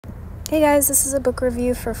Hey guys, this is a book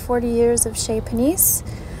review for 40 Years of Chez, Panisse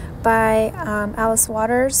by Alice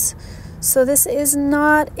Waters. So this is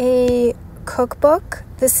not a cookbook.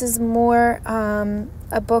 This is more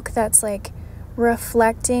a book that's like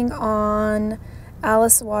reflecting on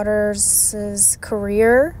Alice Waters'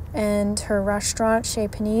 career and her restaurant, Chez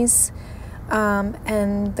Panisse,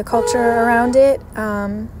 and the culture around it.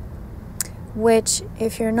 Which,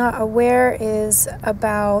 if you're not aware, is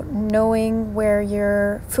about knowing where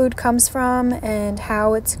your food comes from and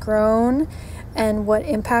how it's grown and what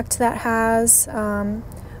impact that has on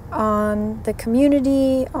the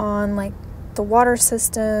community, on like the water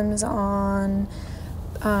systems, on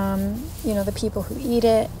the people who eat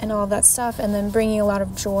it and all that stuff, and then bringing a lot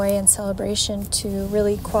of joy and celebration to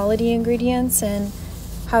really quality ingredients and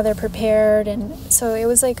how they're prepared. And so it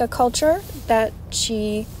was like a culture that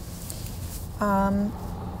she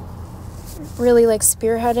really like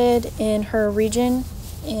spearheaded in her region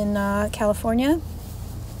in California.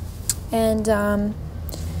 And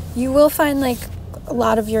you will find like a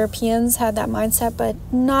lot of Europeans had that mindset, but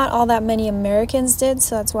not all that many Americans did,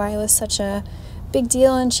 so that's why it was such a big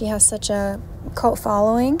deal and she has such a cult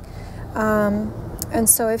following. And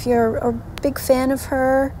so if you're a big fan of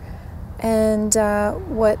her and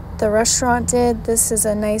what the restaurant did, this is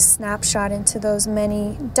a nice snapshot into those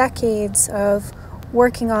many decades of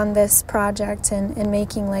working on this project and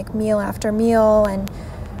making like meal after meal and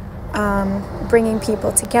bringing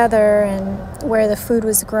people together and where the food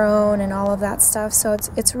was grown and all of that stuff. So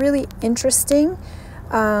it's really interesting.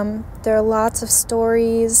 There are lots of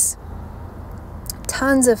stories,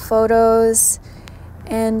 tons of photos,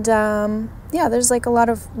 and yeah, there's like a lot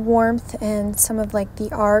of warmth and some of like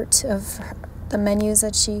the art of the menus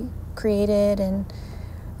that she created, and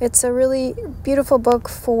it's a really beautiful book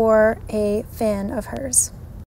for a fan of hers.